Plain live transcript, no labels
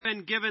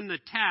been given the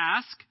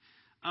task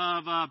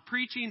of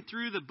preaching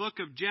through the book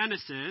of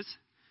Genesis.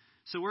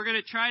 So we're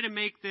going to try to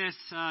make this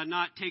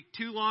not take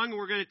too long.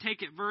 We're going to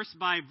take it verse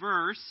by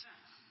verse.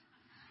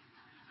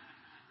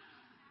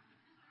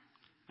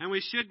 And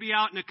we should be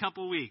out in a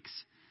couple weeks.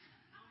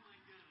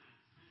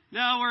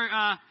 No,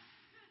 we're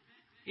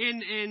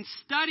in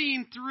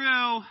studying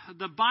through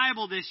the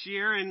Bible this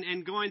year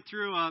and going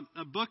through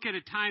a book at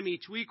a time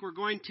each week. We're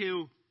going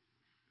to,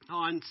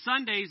 on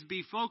Sundays,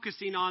 be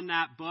focusing on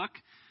that book.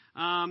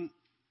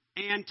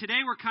 And today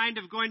we're kind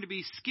of going to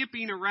be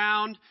skipping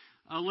around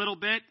a little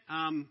bit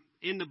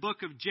in the book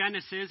of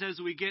Genesis as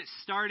we get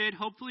started.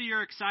 Hopefully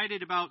you're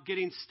excited about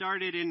getting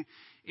started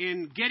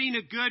in getting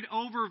a good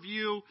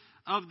overview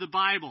of the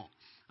Bible,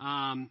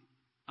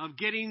 of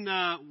getting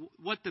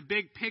what the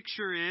big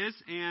picture is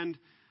and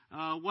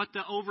what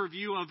the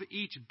overview of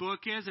each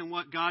book is and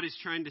what God is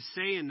trying to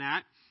say in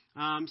that.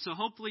 So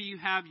hopefully you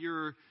have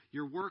your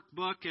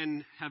workbook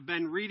and have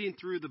been reading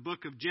through the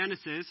book of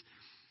Genesis.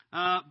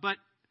 But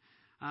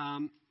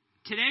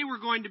today we're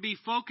going to be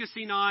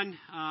focusing on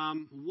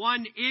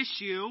one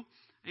issue,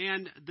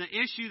 and the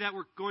issue that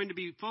we're going to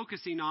be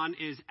focusing on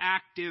is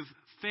active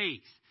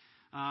faith.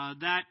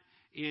 That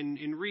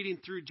in reading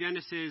through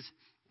Genesis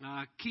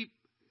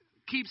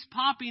keeps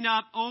popping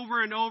up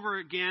over and over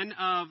again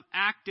of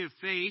active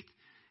faith,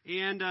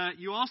 and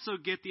you also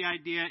get the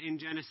idea in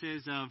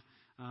Genesis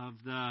of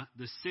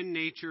the sin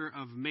nature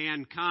of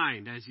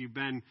mankind. As you've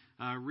been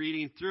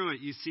reading through it,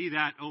 you see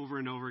that over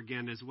and over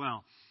again as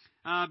well.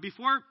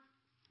 Before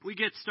we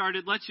get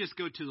started, let's just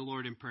go to the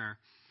Lord in prayer.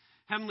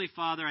 Heavenly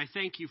Father, I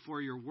thank you for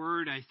your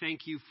word. I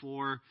thank you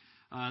for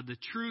the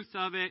truth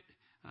of it,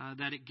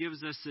 that it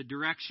gives us the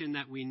direction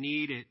that we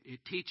need. It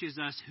teaches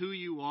us who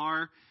you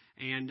are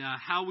and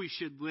how we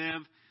should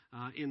live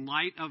in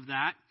light of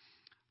that.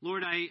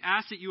 Lord, I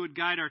ask that you would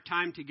guide our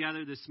time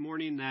together this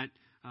morning, that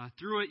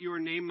through it your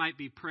name might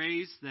be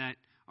praised, that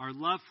our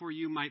love for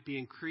you might be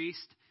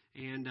increased,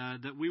 and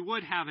that we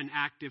would have an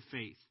active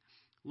faith.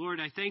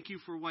 Lord, I thank you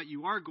for what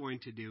you are going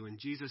to do. In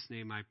Jesus'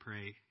 name I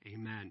pray,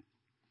 amen.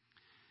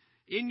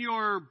 In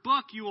your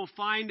book, you will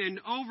find an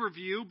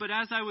overview, but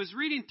as I was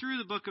reading through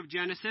the book of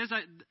Genesis,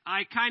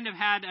 I kind of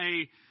had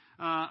a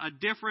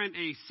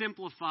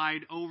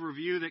simplified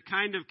overview that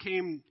kind of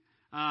came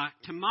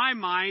to my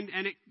mind,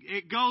 and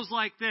it goes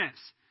like this.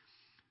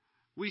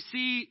 We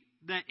see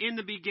that in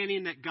the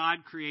beginning that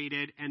God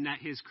created and that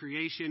his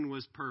creation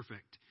was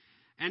perfect.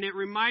 And it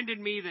reminded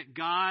me that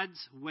God's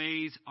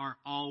ways are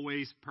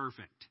always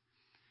perfect.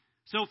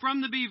 So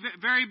from the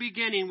very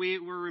beginning, we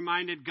were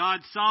reminded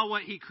God saw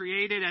what he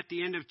created at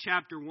the end of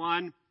chapter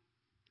 1,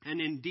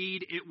 and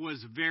indeed it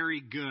was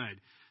very good.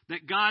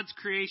 That God's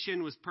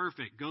creation was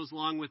perfect. Goes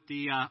along with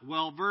the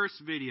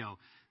well-versed video,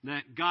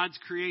 that God's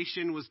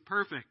creation was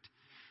perfect.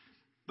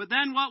 But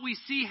then what we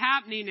see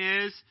happening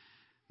is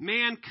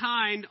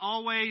mankind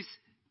always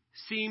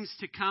seems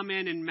to come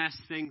in and mess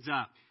things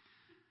up.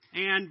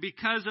 And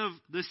because of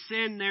the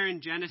sin there in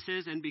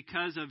Genesis and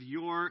because of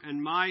your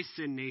and my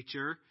sin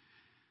nature,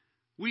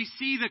 we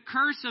see the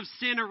curse of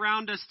sin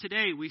around us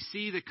today. We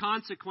see the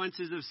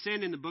consequences of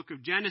sin in the book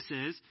of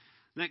Genesis,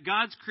 that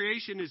God's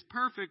creation is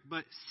perfect,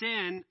 but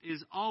sin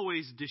is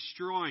always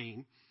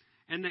destroying,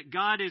 and that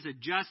God is a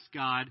just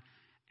God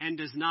and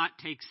does not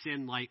take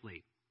sin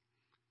lightly.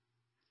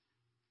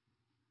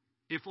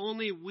 If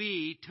only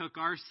we took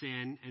our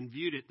sin and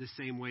viewed it the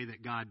same way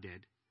that God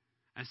did,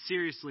 as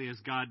seriously as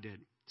God did.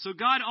 So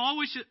God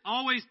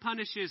always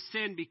punishes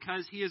sin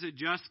because he is a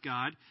just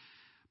God.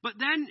 But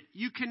then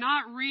you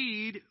cannot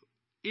read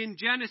in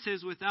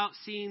Genesis without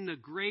seeing the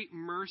great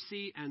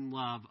mercy and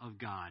love of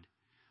God.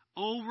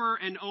 Over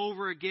and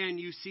over again,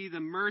 you see the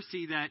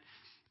mercy that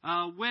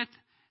with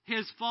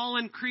his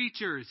fallen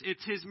creatures,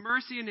 it's his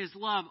mercy and his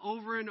love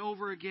over and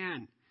over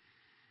again.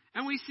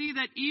 And we see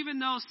that even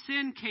though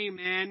sin came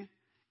in,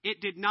 it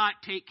did not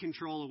take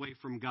control away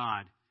from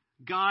God.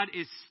 God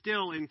is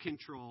still in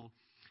control.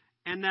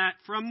 And that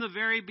from the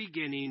very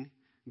beginning,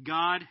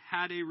 God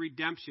had a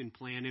redemption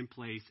plan in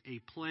place, a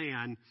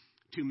plan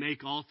to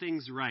make all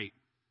things right.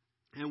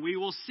 And we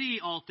will see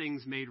all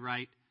things made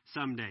right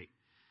someday.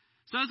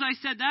 So as I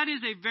said, that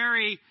is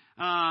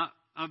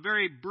a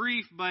very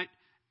brief but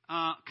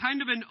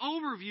kind of an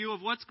overview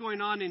of what's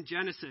going on in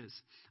Genesis.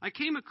 I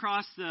came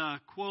across the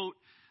quote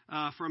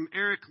from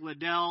Eric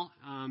Liddell,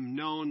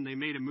 they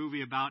made a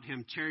movie about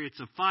him,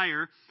 Chariots of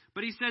Fire.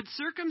 But he said,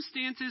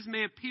 circumstances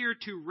may appear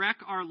to wreck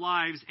our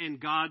lives and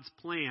God's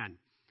plan.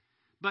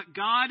 But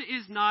God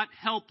is not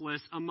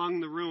helpless among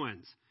the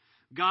ruins.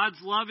 God's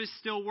love is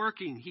still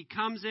working. He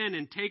comes in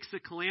and takes the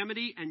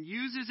calamity and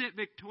uses it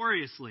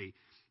victoriously,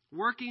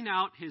 working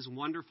out his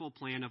wonderful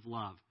plan of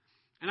love.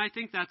 And I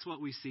think that's what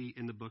we see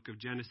in the book of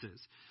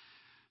Genesis.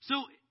 So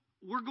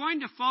we're going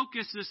to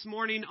focus this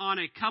morning on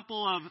a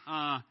couple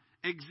of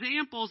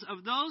examples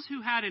of those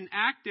who had an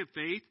active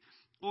faith,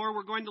 or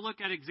we're going to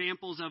look at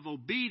examples of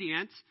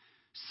obedience,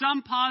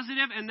 some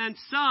positive and then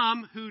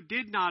some who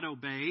did not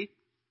obey,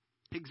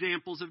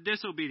 examples of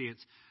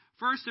disobedience.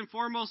 First and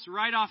foremost,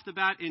 right off the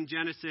bat in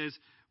Genesis,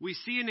 we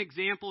see an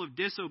example of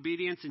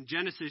disobedience in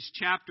Genesis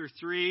chapter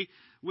 3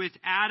 with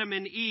Adam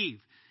and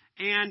Eve.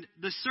 And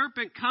the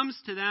serpent comes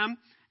to them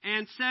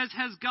and says,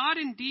 "Has God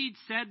indeed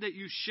said that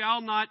you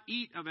shall not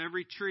eat of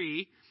every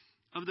tree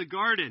of the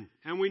garden?"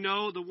 And we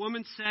know the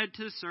woman said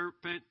to the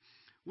serpent,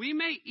 "We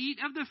may eat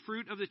of the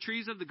fruit of the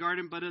trees of the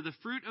garden, but of the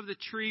fruit of the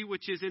tree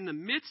which is in the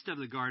midst of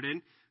the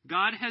garden,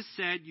 God has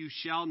said, you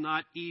shall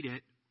not eat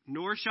it,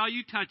 nor shall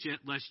you touch it,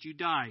 lest you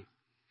die."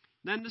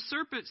 Then the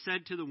serpent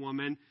said to the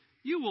woman,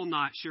 "You will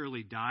not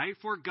surely die,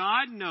 for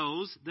God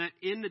knows that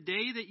in the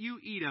day that you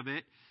eat of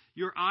it,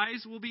 your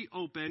eyes will be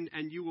opened,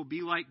 and you will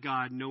be like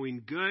God,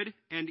 knowing good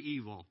and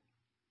evil."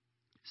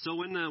 So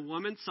when the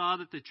woman saw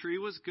that the tree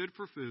was good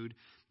for food,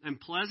 and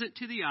pleasant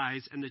to the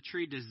eyes, and the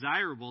tree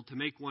desirable to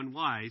make one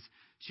wise,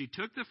 she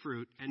took the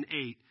fruit and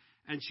ate,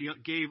 and she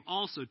gave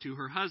also to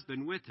her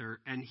husband with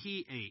her, and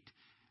he ate.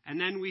 And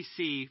then we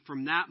see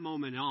from that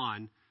moment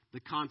on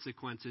the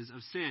consequences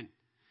of sin.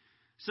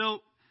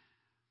 So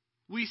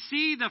we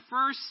see the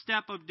first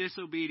step of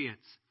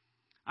disobedience.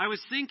 I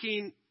was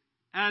thinking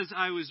as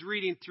I was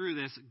reading through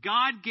this,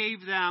 God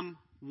gave them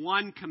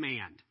one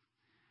command.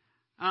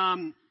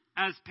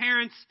 As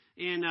parents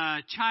in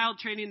child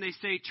training, they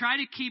say, try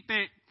to keep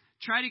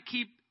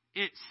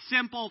it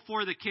simple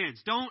for the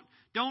kids.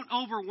 Don't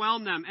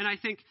overwhelm them. And I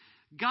think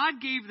God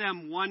gave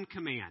them one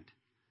command.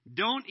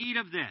 Don't eat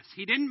of this.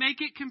 He didn't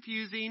make it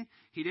confusing.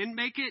 He didn't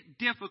make it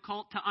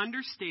difficult to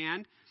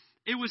understand.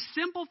 It was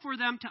simple for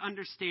them to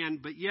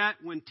understand, but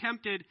yet when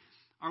tempted,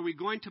 are we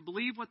going to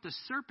believe what the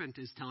serpent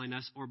is telling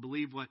us or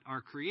believe what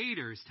our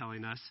Creator is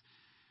telling us?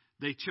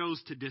 They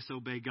chose to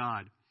disobey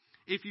God.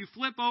 If you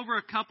flip over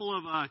a couple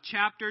of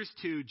chapters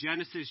to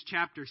Genesis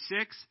chapter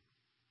 6,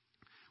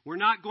 we're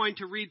not going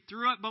to read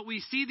through it, but we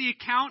see the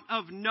account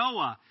of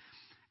Noah.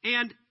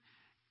 And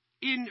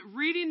in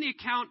reading the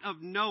account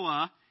of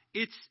Noah,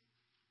 it's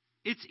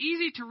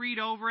easy to read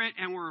over it,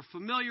 and we're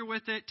familiar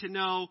with it to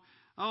know,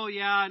 oh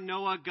yeah,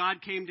 Noah,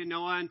 God came to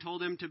Noah and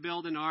told him to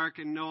build an ark,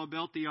 and Noah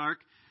built the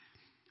ark.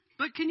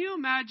 But can you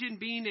imagine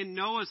being in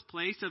Noah's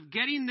place of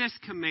getting this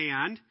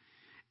command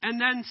and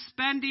then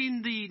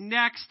spending the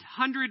next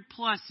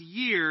 100+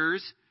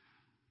 years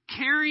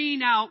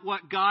carrying out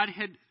what God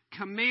had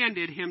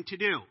commanded him to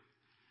do?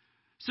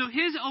 So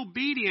his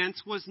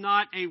obedience was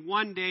not a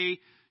one-day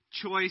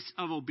choice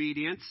of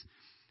obedience.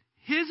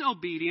 His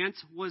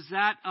obedience was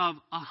that of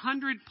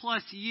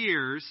 100+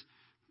 years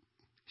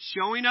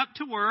showing up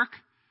to work,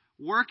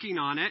 working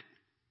on it.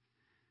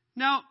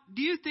 Now,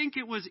 do you think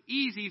it was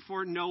easy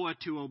for Noah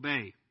to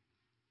obey?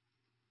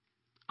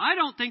 I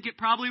don't think it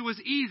probably was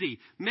easy.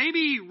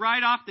 Maybe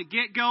right off the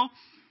get-go,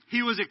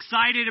 he was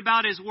excited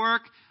about his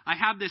work. I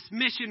have this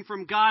mission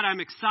from God I'm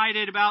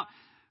excited about.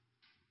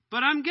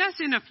 But I'm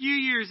guessing a few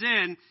years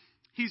in,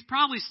 he's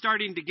probably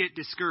starting to get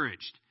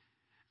discouraged.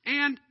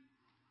 And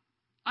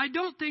I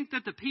don't think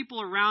that the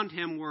people around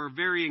him were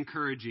very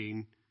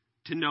encouraging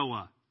to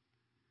Noah.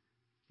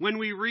 When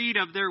we read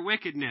of their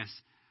wickedness,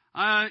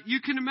 you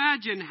can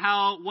imagine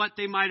what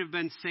they might have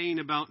been saying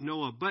about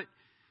Noah. But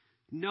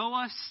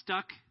Noah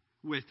stuck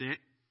with it.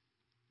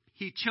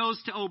 He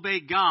chose to obey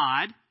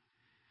God.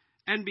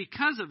 And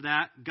because of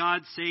that,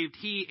 God saved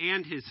he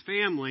and his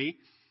family.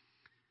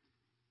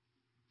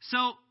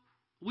 So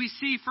we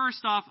see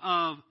first off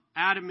of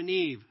Adam and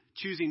Eve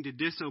choosing to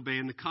disobey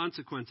and the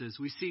consequences.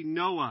 We see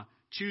Noah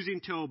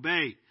choosing to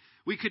obey.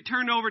 We could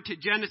turn over to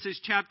Genesis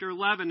chapter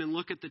 11 and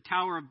look at the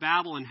Tower of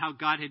Babel and how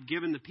God had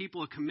given the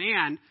people a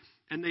command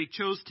and they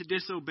chose to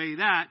disobey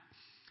that.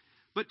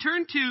 But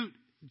turn to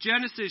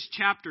Genesis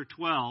chapter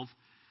 12.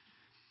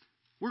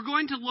 We're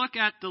going to look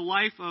at the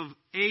life of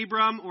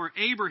Abram or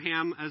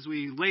Abraham as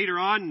we later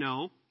on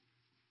know.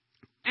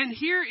 And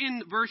here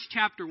in verse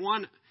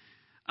 1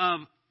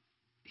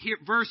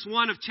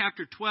 of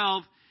chapter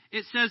 12,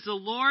 it says, "The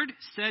Lord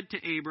said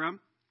to Abram,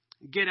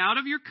 get out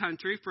of your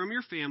country, from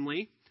your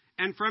family,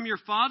 and from your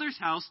father's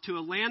house to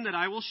a land that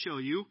I will show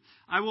you.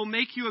 I will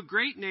make you a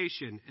great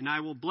nation, and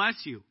I will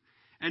bless you,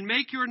 and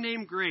make your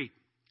name great,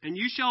 and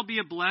you shall be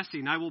a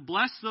blessing. I will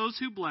bless those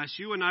who bless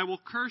you, and I will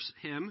curse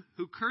him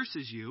who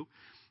curses you,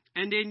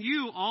 and in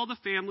you all the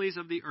families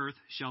of the earth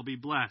shall be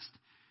blessed."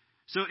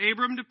 So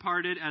Abram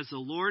departed as the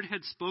Lord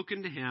had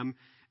spoken to him,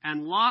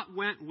 and Lot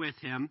went with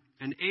him,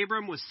 and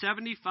Abram was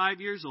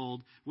 75 years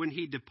old when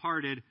he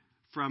departed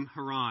from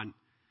Haran.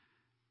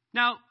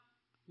 Now,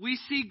 we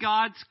see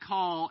God's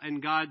call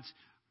and God's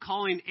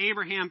calling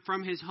Abraham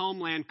from his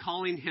homeland,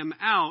 calling him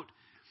out.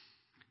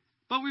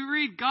 But we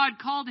read God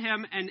called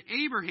him, and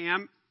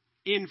Abraham,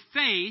 in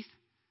faith,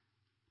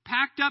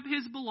 packed up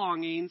his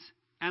belongings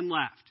and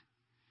left.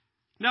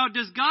 Now,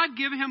 does God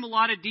give him a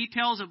lot of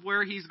details of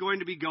where he's going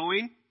to be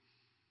going?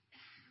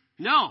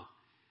 No.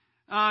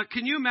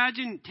 Can you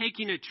imagine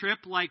taking a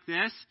trip like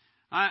this?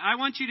 I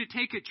want you to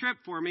take a trip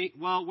for me.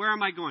 Well, where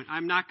am I going?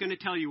 I'm not going to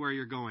tell you where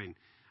you're going.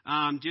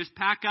 Just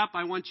pack up.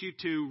 I want you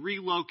to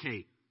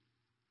relocate.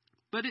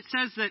 But it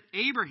says that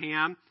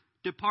Abraham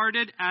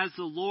departed as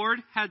the Lord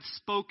had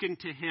spoken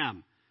to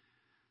him.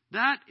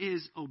 That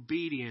is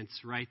obedience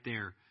right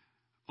there.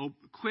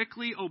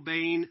 quickly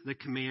obeying the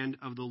command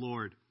of the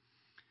Lord.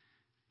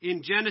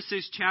 In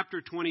Genesis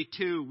chapter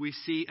 22, we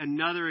see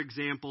another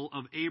example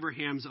of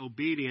Abraham's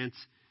obedience.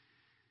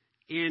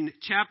 In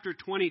chapter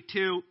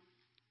 22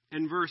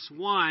 and verse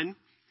 1,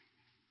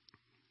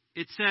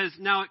 it says,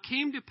 "Now it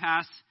came to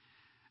pass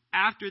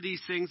after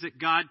these things that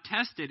God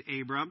tested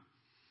Abram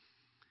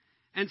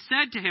and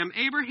said to him,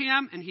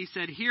 'Abraham,' and he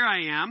said, 'Here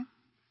I am.'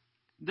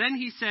 Then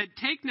he said,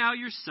 'Take now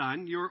your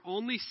son, your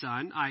only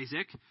son,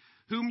 Isaac,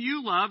 whom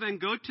you love, and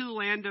go to the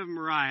land of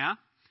Moriah,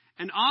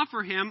 and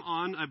offer him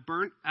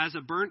as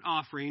a burnt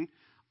offering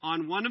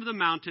on one of the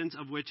mountains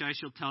of which I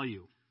shall tell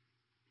you.'"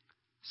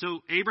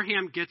 So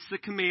Abraham gets the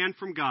command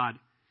from God.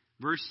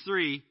 Verse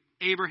 3,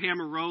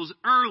 "Abraham arose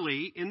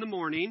early in the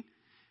morning,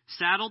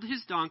 saddled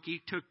his donkey,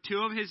 took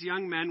 2 of his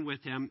young men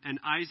with him, and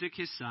Isaac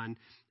his son,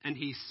 and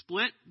he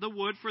split the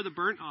wood for the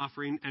burnt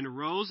offering, and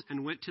arose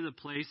and went to the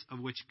place of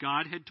which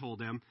God had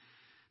told him.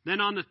 Then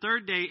on the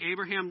 3rd day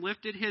Abraham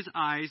lifted his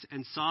eyes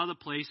and saw the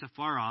place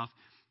afar off.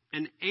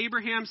 And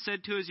Abraham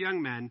said to his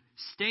young men,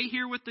 'Stay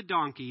here with the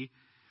donkey.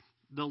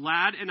 The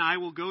lad and I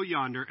will go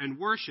yonder and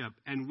worship,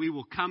 and we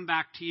will come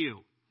back to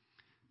you.'"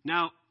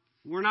 Now,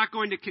 we're not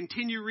going to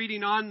continue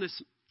reading on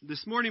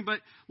this morning,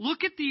 but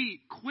look at the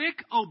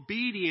quick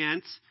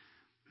obedience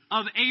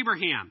of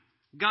Abraham.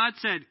 God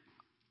said,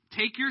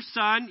 "Take your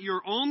son,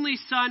 your only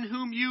son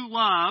whom you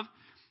love,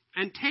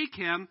 and take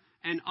him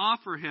and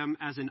offer him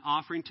as an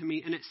offering to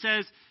me." And it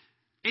says,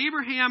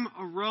 Abraham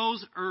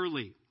arose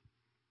early.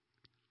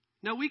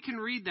 Now, we can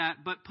read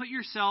that, but put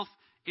yourself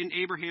in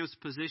Abraham's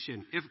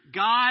position. If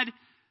God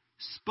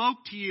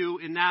spoke to you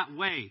in that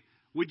way,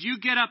 would you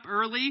get up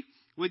early?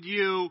 Would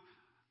you,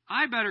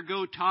 "I better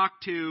go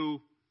talk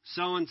to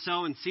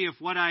so-and-so and see if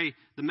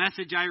the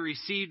message I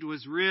received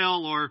was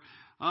real," or,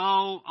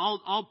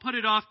 I'll put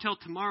it off till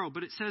tomorrow.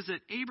 But it says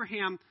that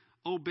Abraham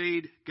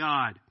obeyed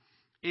God.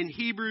 In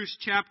Hebrews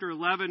chapter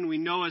 11, we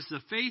know as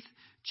the faith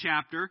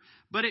chapter,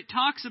 but it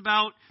talks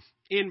about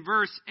in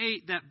verse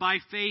 8 that by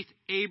faith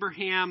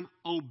Abraham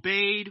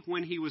obeyed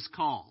when he was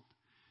called.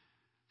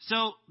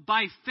 So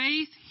by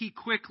faith he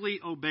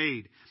quickly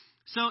obeyed.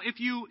 So if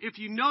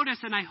you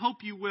notice, and I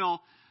hope you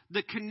will,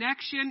 the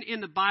connection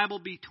in the Bible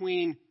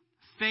between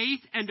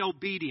faith and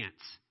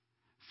obedience.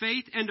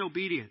 Faith and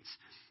obedience.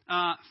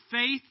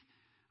 Faith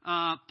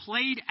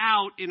played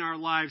out in our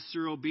lives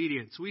through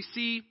obedience. We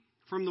see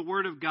from the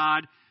Word of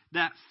God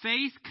that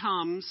faith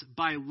comes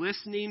by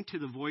listening to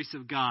the voice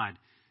of God.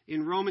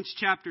 In Romans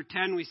chapter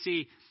 10, we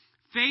see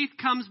faith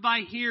comes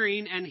by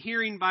hearing, and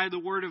hearing by the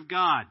Word of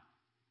God.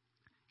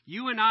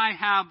 You and I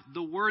have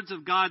the words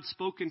of God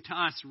spoken to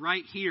us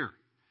right here.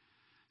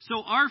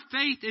 So our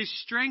faith is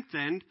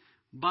strengthened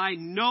by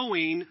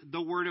knowing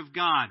the Word of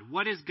God.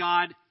 What is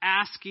God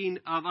asking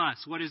of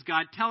us? What is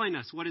God telling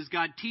us? What is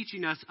God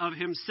teaching us of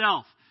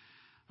Himself?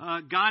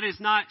 God is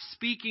not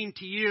speaking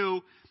to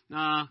you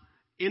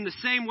in the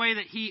same way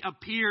that He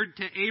appeared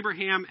to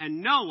Abraham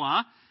and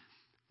Noah,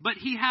 but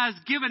He has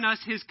given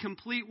us His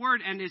complete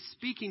Word and is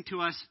speaking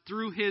to us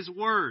through His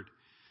Word.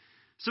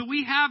 So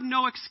we have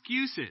no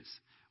excuses.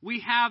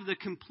 We have the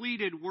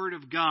completed Word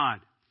of God.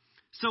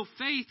 So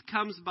faith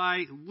comes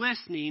by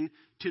listening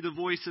to the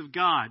voice of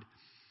God.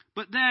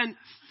 But then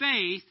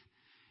faith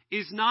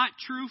is not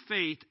true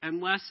faith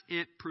unless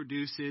it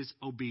produces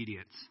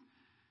obedience.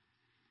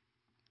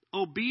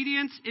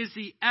 Obedience is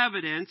the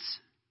evidence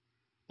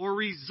or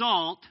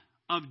result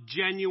of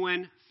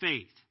genuine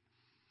faith.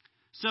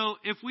 So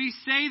if we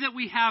say that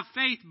we have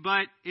faith,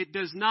 but it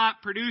does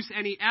not produce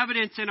any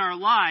evidence in our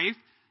life,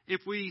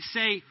 if we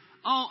say,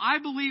 I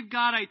believe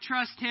God, I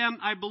trust Him,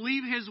 I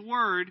believe His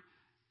Word,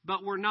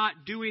 but we're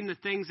not doing the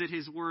things that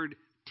His Word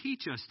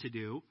teach us to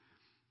do,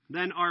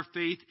 then our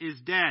faith is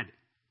dead.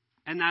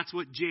 And that's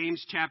what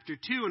James chapter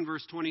 2 and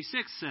verse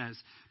 26 says,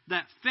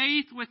 that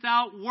faith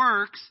without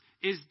works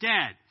is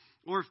dead,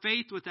 or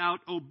faith without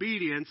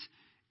obedience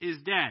is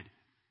dead.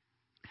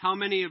 How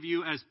many of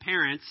you as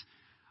parents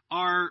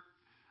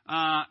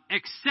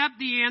accept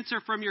the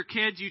answer from your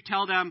kids? You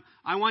tell them,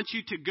 I want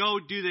you to go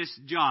do this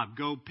job,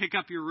 go pick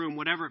up your room,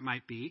 whatever it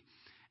might be.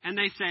 And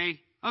they say,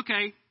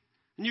 okay.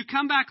 And you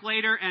come back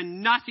later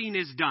and nothing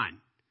is done.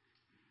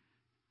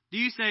 Do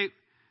you say,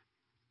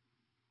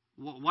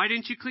 well, why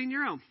didn't you clean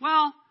your room?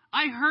 Well,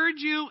 I heard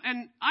you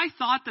and I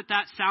thought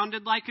that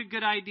sounded like a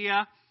good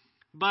idea,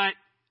 but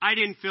I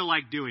didn't feel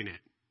like doing it.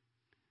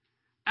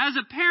 As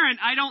a parent,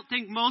 I don't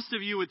think most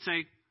of you would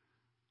say,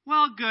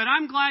 well, good,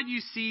 I'm glad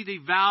you see the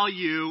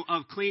value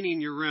of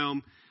cleaning your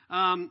room.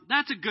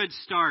 That's a good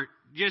start.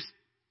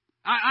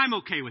 I'm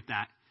okay with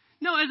that.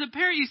 No, as a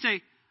parent, you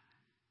say,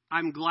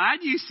 I'm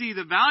glad you see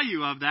the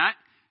value of that,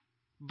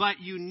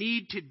 but you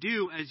need to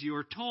do as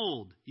you're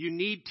told. You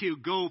need to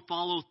go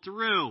follow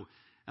through.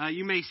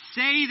 You may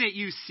say that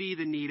you see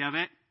the need of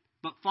it,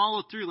 but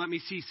follow through. Let me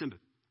see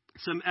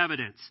some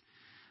evidence.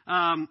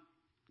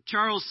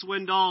 Charles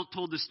Swindoll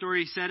told the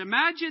story. He said,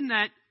 imagine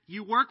that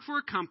you work for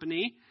a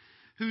company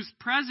whose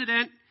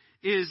president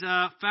is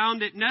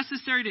found it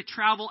necessary to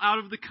travel out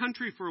of the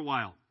country for a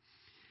while.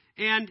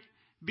 And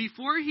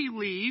before he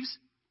leaves,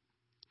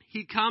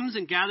 he comes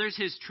and gathers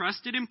his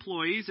trusted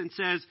employees and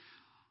says,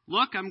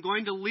 look, I'm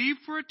going to leave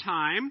for a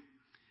time,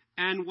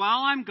 and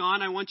while I'm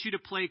gone, I want you to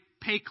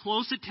pay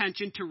close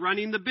attention to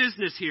running the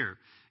business here.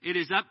 It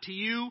is up to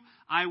you.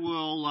 I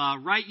will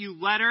write you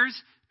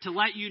letters to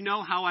let you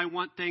know how I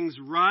want things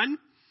run,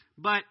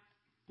 but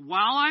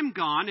while I'm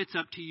gone, it's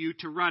up to you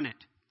to run it.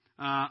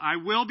 I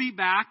will be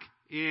back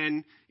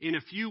in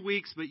a few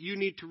weeks, but you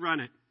need to run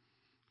it.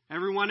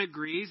 Everyone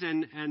agrees,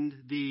 and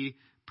the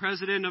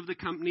president of the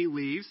company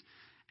leaves.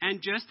 And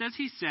just as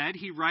he said,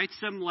 he writes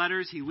them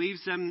letters, he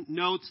leaves them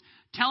notes,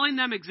 telling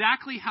them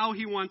exactly how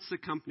he wants the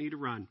company to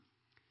run.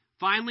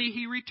 Finally,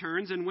 he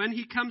returns, and when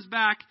he comes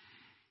back,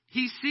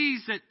 he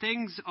sees that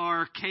things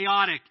are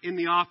chaotic in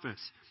the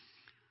office.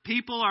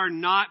 People are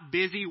not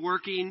busy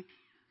working.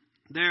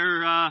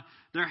 They're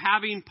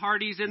having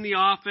parties in the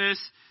office.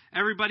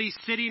 Everybody's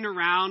sitting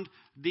around.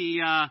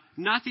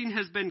 Nothing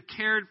has been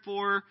cared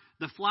for.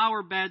 The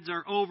flower beds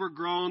are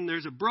overgrown.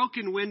 There's a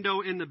broken window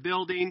in the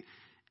building.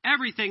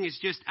 Everything is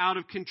just out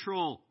of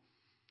control.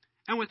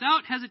 And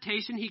without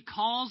hesitation, he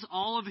calls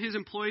all of his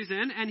employees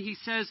in and he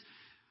says,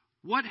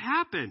 what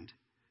happened?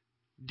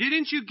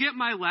 Didn't you get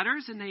my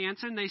letters? And they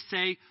answer and they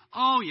say,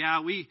 oh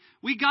yeah, we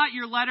got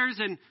your letters,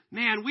 and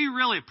man, we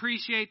really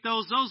appreciate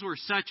those. Those were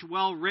such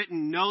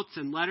well-written notes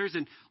and letters.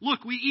 And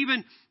look, we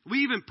even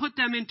put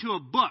them into a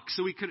book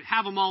so we could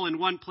have them all in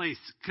one place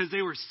because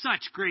they were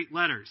such great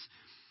letters.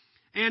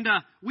 And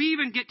we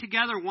even get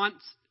together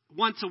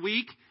once a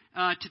week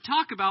to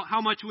talk about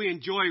how much we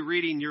enjoy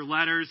reading your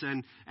letters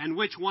and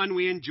which one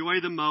we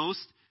enjoy the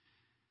most.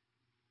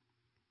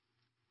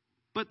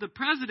 But the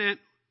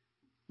president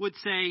would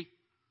say,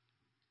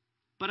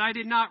 but I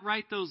did not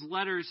write those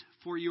letters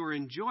for your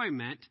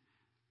enjoyment.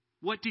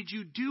 What did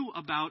you do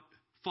about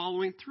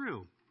following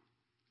through?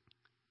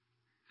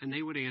 And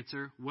they would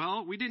answer,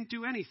 well, we didn't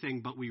do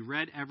anything, but we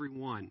read every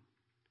one.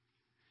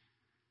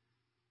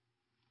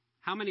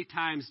 How many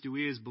times do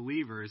we as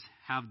believers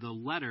have the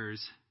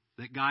letters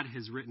that God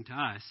has written to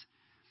us?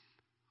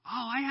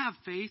 Oh, I have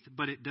faith,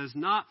 but it does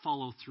not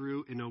follow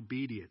through in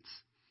obedience.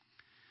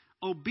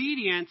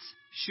 Obedience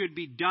should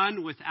be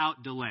done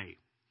without delay.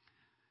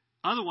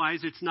 Otherwise,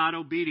 it's not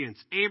obedience.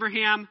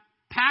 Abraham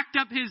packed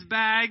up his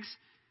bags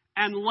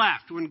and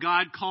left when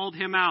God called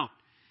him out.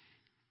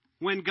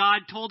 When God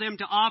told him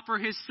to offer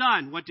his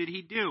son, what did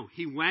he do?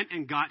 He went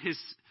and got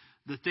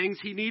the things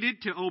he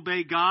needed to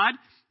obey God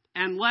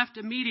and left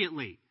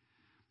immediately.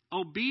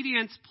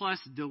 Obedience plus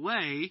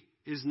delay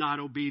is not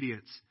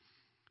obedience.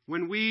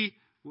 When we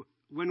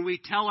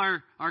tell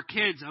our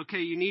kids, okay,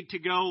 you need to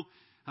go,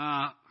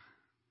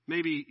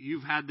 maybe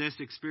you've had this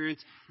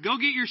experience, go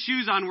get your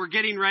shoes on, we're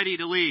getting ready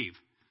to leave,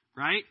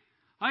 right?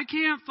 I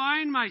can't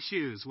find my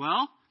shoes.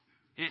 Well,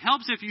 it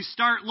helps if you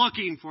start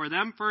looking for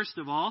them, first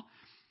of all.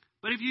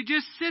 But if you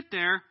just sit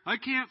there, I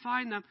can't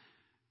find them,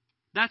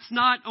 that's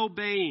not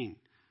obeying.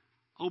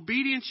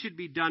 Obedience should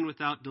be done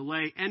without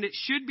delay, and it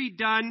should be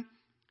done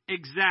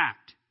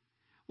exact.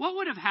 What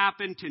would have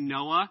happened to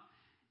Noah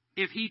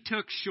if he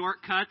took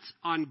shortcuts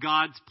on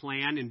God's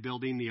plan in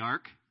building the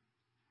ark?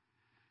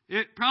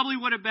 It probably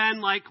would have been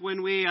like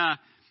when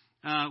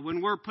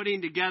we're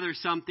putting together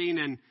something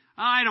and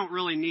I don't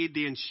really need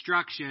the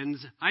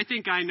instructions. I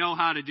think I kind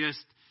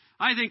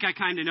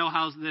of know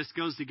how this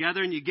goes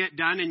together, and you get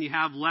done and you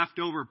have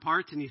leftover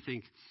parts and you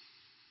think,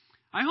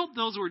 I hope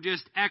those were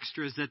just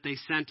extras that they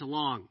sent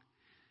along.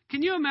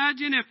 Can you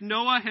imagine if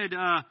Noah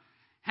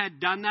had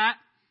done that?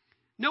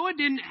 Noah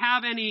didn't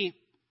have any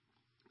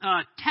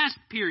test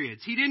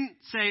periods. He didn't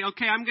say,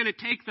 okay, I'm going to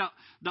take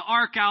the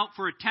ark out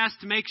for a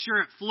test to make sure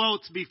it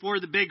floats before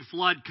the big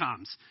flood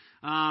comes.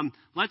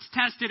 Let's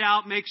test it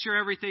out, make sure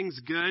everything's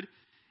good.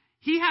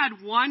 He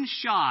had one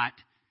shot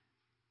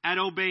at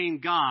obeying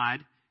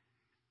God,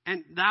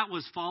 and that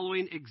was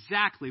following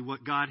exactly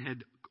what God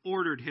had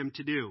ordered him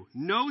to do.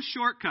 No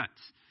shortcuts.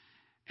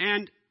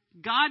 And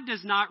God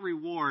does not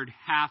reward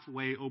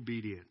halfway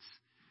obedience.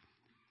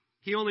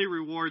 He only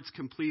rewards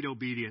complete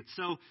obedience.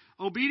 So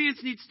obedience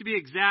needs to be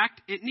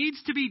exact. It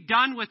needs to be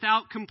done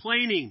without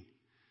complaining.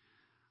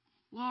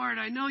 Lord,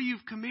 I know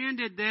you've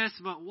commanded this,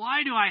 but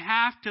why do I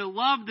have to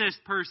love this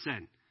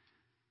person?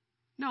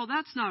 No,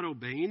 that's not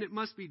obeying. It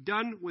must be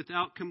done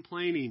without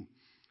complaining.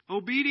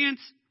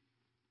 Obedience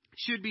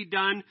should be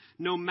done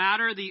no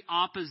matter the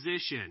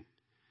opposition.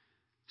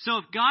 So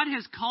if God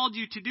has called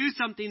you to do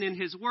something in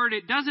His Word,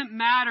 it doesn't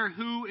matter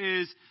who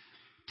is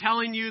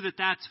telling you that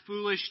that's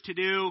foolish to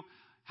do,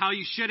 how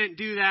you shouldn't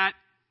do that.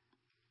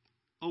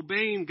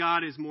 Obeying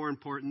God is more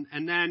important.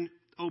 And then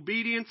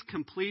obedience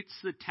completes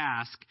the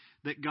task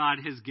that God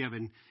has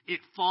given. It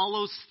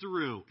follows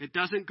through. It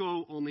doesn't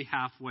go only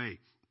halfway.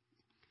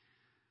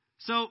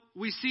 So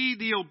we see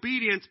the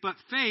obedience, but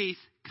faith,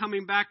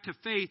 coming back to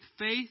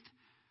faith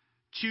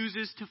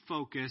chooses to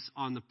focus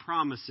on the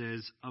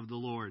promises of the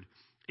Lord.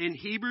 In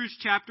Hebrews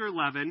chapter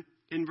 11,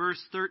 in verse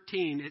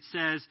 13, it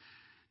says,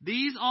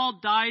 "These all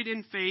died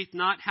in faith,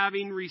 not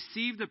having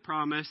received the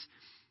promise,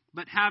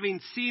 but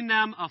having seen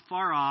them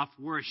afar off,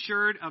 were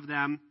assured of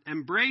them,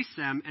 embraced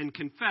them, and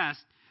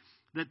confessed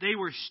that they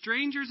were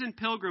strangers and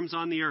pilgrims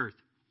on the earth.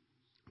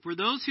 For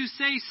those who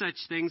say such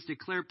things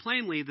declare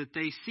plainly that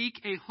they seek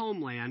a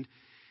homeland,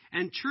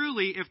 and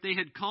truly, if they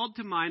had called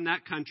to mind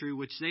that country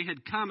which they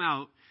had come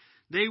out,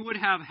 they would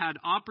have had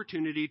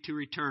opportunity to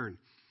return.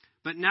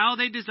 But now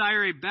they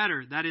desire a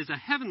better, that is, a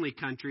heavenly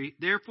country.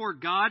 Therefore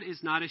God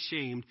is not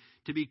ashamed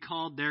to be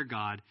called their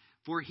God,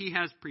 for he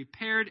has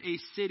prepared a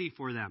city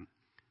for them.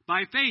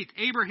 By faith,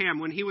 Abraham,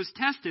 when he was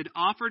tested,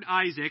 offered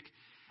Isaac,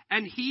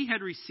 and he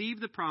had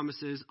received the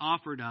promises,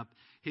 offered up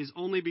his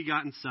only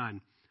begotten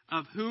son,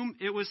 of whom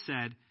it was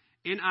said,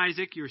 in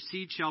Isaac your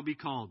seed shall be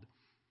called,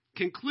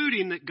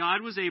 concluding that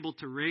God was able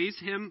to raise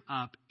him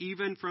up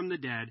even from the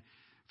dead,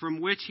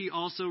 from which he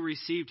also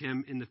received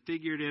him in the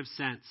figurative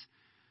sense.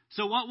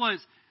 So what was?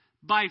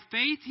 By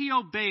faith he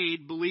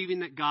obeyed, believing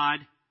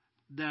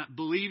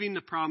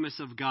the promise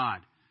of God.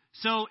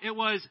 So it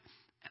was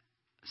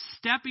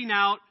stepping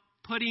out,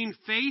 putting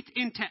faith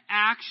into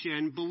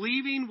action,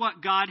 believing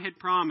what God had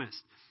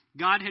promised.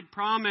 God had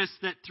promised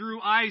that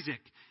through Isaac,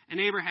 and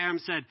Abraham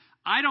said,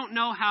 I don't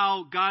know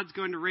how God's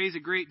going to raise a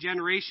great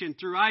generation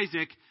through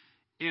Isaac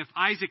if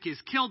Isaac is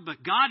killed,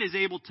 but God is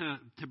able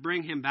to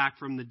bring him back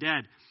from the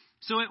dead.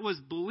 So it was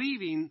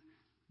believing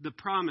the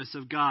promise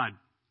of God.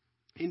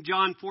 In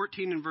John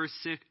 14 and verse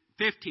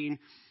 15,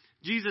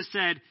 Jesus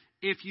said,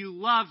 if you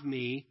love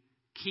me,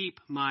 keep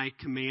my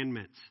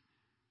commandments.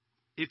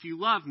 If you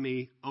love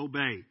me,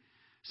 obey.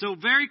 So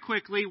very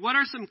quickly, what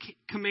are some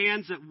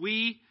commands that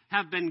we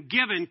have been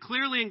given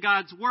clearly in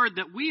God's word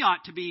that we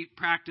ought to be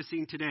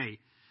practicing today?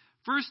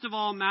 First of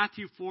all,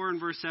 Matthew 4 and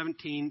verse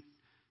 17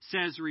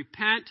 says,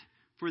 repent,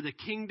 for the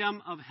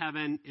kingdom of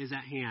heaven is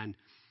at hand.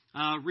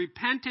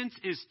 Repentance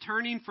is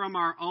turning from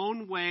our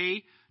own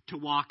way to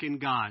walk in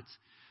God's.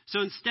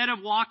 So instead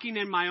of walking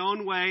in my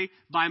own way,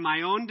 by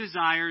my own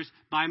desires,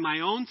 by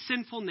my own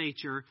sinful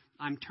nature,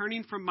 I'm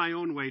turning from my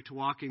own way to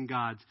walk in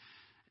God's.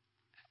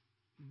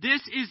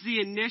 This is the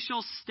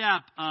initial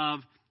step of,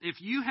 if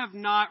you have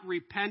not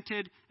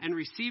repented and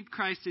received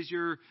Christ as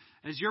your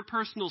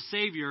personal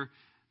Savior,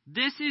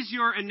 this is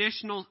your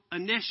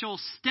initial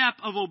step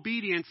of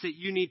obedience that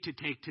you need to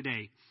take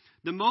today.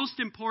 The most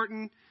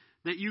important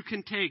that you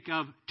can take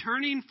of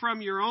turning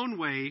from your own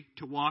way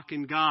to walk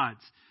in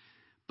God's.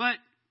 But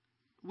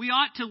we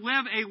ought to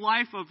live a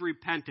life of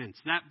repentance.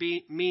 That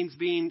means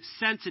being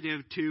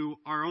sensitive to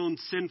our own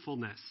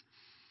sinfulness.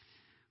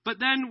 But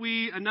then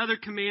another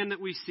command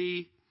that we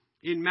see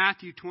in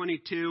Matthew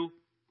 22,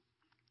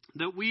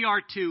 that we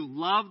are to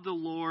love the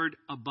Lord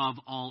above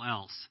all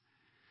else.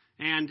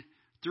 And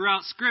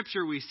throughout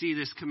Scripture we see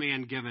this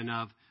command given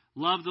of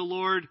love the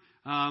Lord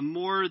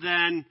more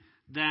than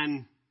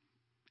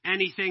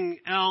anything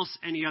else,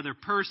 any other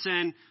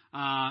person,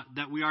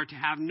 that we are to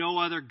have no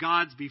other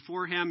gods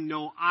before him,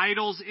 no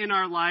idols in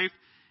our life,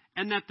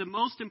 and that the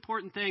most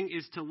important thing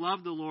is to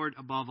love the Lord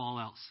above all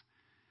else.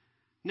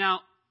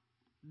 Now,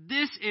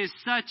 this is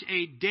such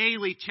a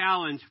daily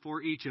challenge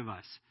for each of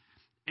us.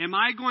 Am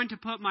I going to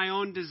put my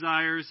own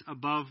desires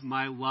above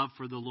my love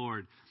for the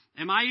Lord?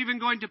 Am I even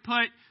going to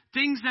put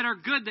things that are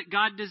good that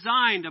God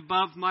designed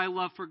above my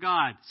love for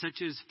God,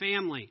 such as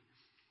family?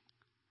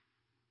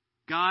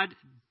 God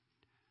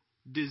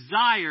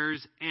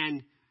desires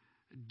and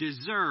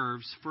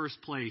deserves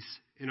first place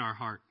in our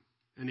heart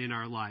and in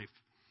our life.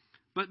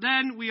 But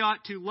then we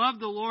ought to love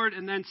the Lord,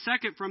 and then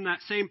second, from that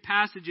same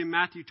passage in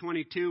Matthew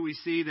 22, we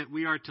see that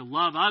we are to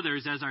love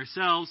others as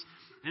ourselves.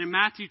 And in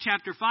Matthew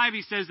chapter 5,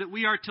 he says that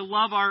we are to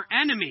love our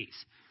enemies.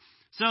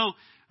 So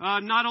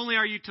not only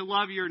are you to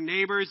love your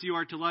neighbors, you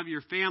are to love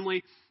your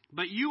family,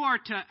 but you are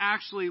to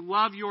actually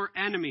love your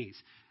enemies.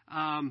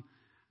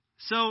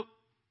 So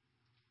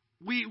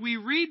we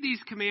read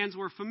these commands,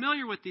 we're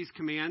familiar with these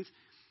commands,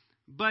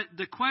 but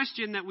the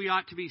question that we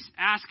ought to be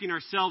asking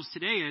ourselves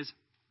today is,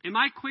 am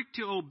I quick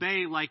to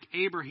obey like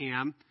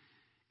Abraham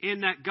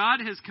in that God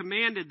has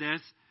commanded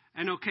this,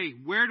 and okay,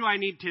 where do I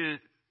need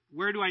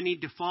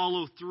to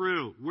follow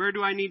through? Where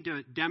do I need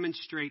to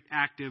demonstrate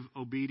active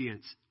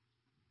obedience?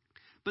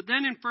 But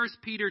then in 1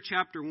 Peter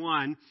chapter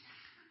 1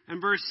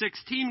 and verse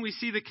 16, we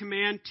see the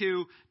command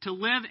to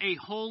live a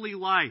holy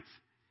life.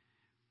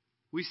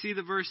 We see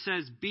the verse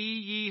says, be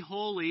ye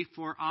holy,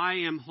 for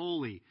I am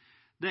holy.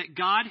 That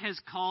God has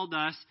called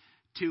us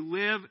to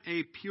live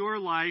a pure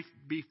life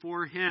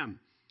before him.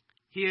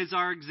 He is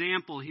our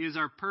example. He is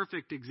our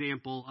perfect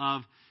example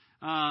of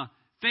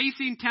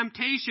facing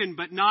temptation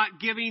but not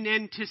giving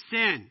in to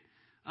sin,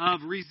 of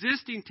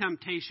resisting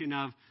temptation,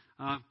 of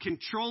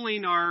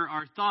controlling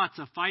our thoughts,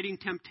 of fighting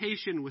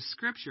temptation with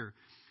Scripture.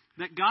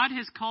 That God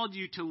has called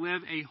you to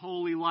live a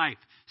holy life,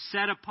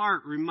 set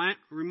apart,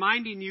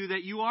 reminding you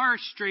that you are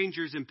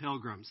strangers and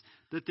pilgrims,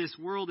 that this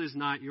world is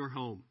not your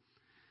home.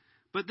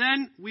 But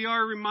then we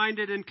are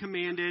reminded and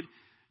commanded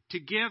to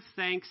give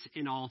thanks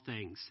in all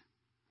things.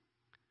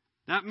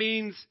 That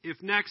means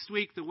if next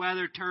week the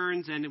weather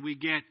turns and we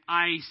get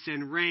ice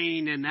and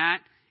rain and that,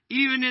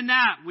 even in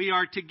that we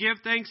are to give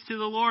thanks to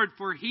the Lord,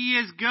 for he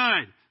is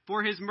good,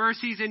 for his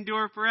mercies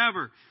endure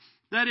forever.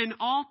 That in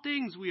all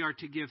things we are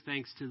to give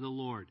thanks to the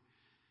Lord.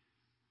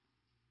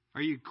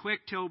 Are you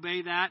quick to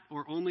obey that,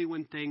 or only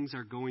when things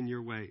are going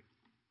your way?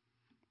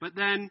 But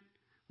then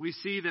we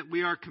see that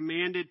we are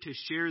commanded to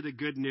share the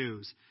good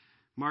news.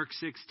 Mark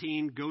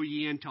 16, go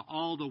ye into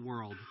all the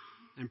world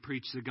and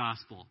preach the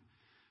gospel.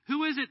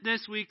 Who is it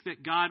this week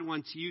that God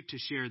wants you to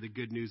share the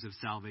good news of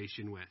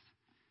salvation with?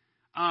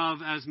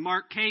 As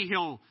Mark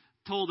Cahill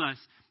told us,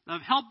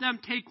 help them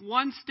take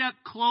one step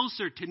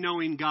closer to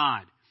knowing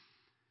God.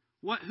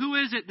 Who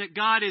is it that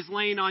God is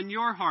laying on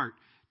your heart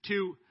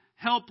to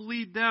help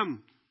lead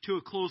them to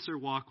a closer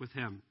walk with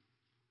Him?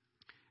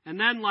 And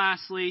then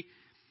lastly,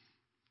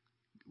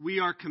 we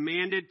are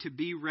commanded to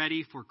be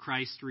ready for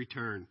Christ's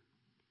return.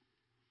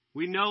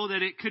 We know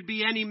that it could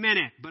be any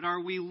minute, but are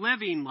we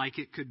living like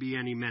it could be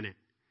any minute?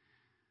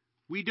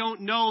 We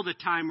don't know the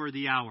time or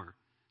the hour.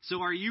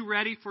 So are you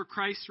ready for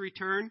Christ's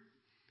return?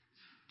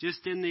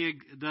 Just in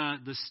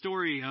the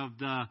story of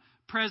the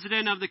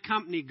president of the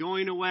company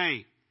going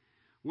away.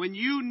 When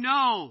you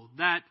know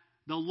that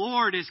the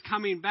Lord is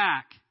coming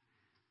back,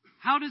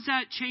 how does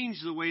that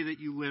change the way that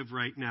you live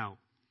right now?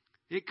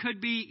 It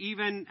could be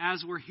even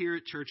as we're here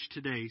at church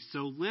today.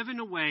 So live in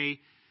a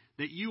way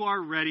that you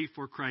are ready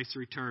for Christ's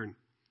return.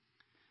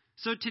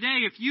 So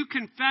today, if you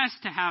confess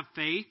to have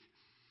faith,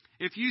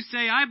 if you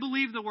say, I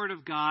believe the Word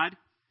of God,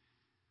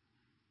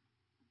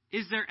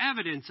 is there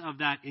evidence of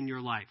that in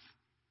your life?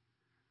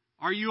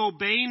 Are you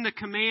obeying the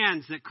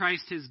commands that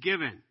Christ has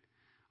given?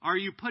 Are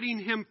you putting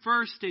Him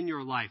first in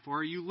your life, or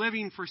are you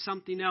living for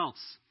something else?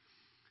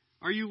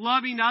 Are you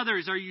loving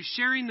others? Are you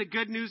sharing the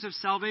good news of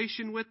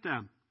salvation with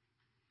them?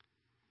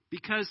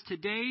 Because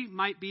today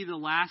might be the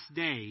last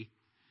day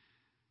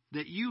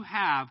that you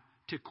have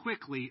to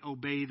quickly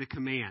obey the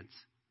commands.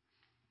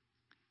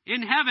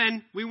 In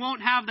heaven, we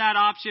won't have that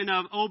option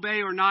of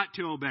obey or not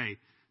to obey.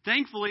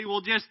 Thankfully,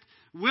 we'll just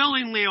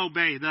willingly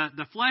obey.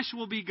 The flesh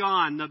will be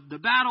gone. The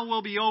battle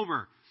will be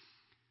over.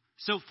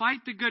 So fight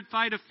the good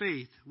fight of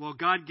faith while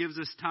God gives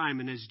us time.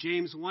 And as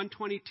James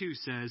 1:22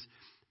 says,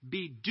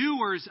 be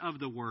doers of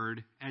the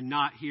word and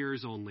not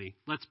hearers only.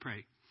 Let's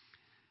pray.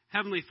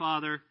 Heavenly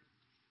Father,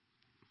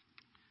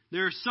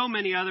 there are so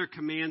many other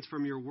commands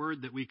from your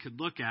word that we could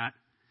look at.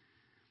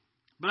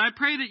 But I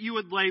pray that you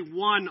would lay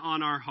one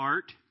on our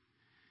heart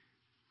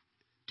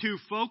to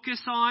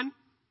focus on,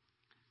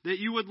 that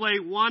you would lay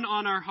one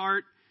on our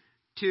heart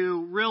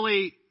to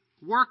really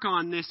work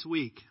on this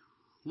week.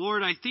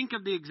 Lord, I think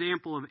of the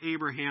example of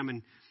Abraham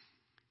and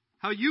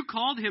how you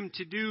called him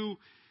to do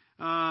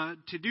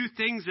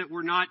things that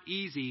were not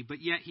easy,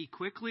 but yet he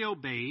quickly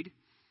obeyed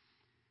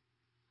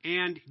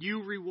and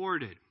you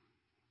rewarded.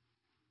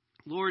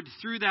 Lord,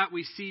 through that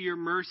we see your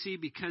mercy,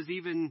 because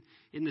even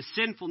in the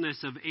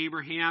sinfulness of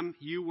Abraham,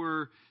 you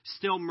were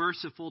still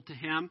merciful to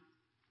him.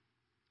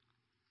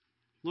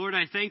 Lord,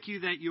 I thank you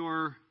that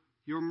your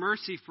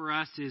mercy for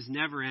us is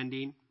never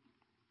ending.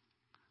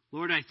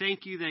 Lord, I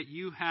thank you that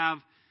you have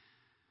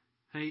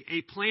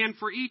a plan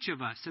for each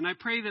of us. And I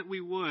pray that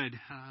we would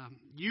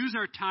use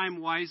our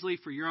time wisely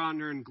for your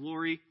honor and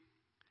glory,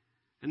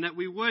 and that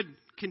we would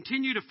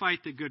continue to fight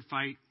the good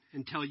fight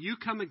until you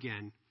come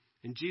again.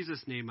 In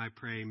Jesus' name I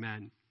pray,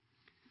 amen.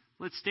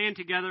 Let's stand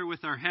together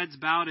with our heads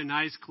bowed and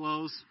eyes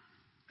closed.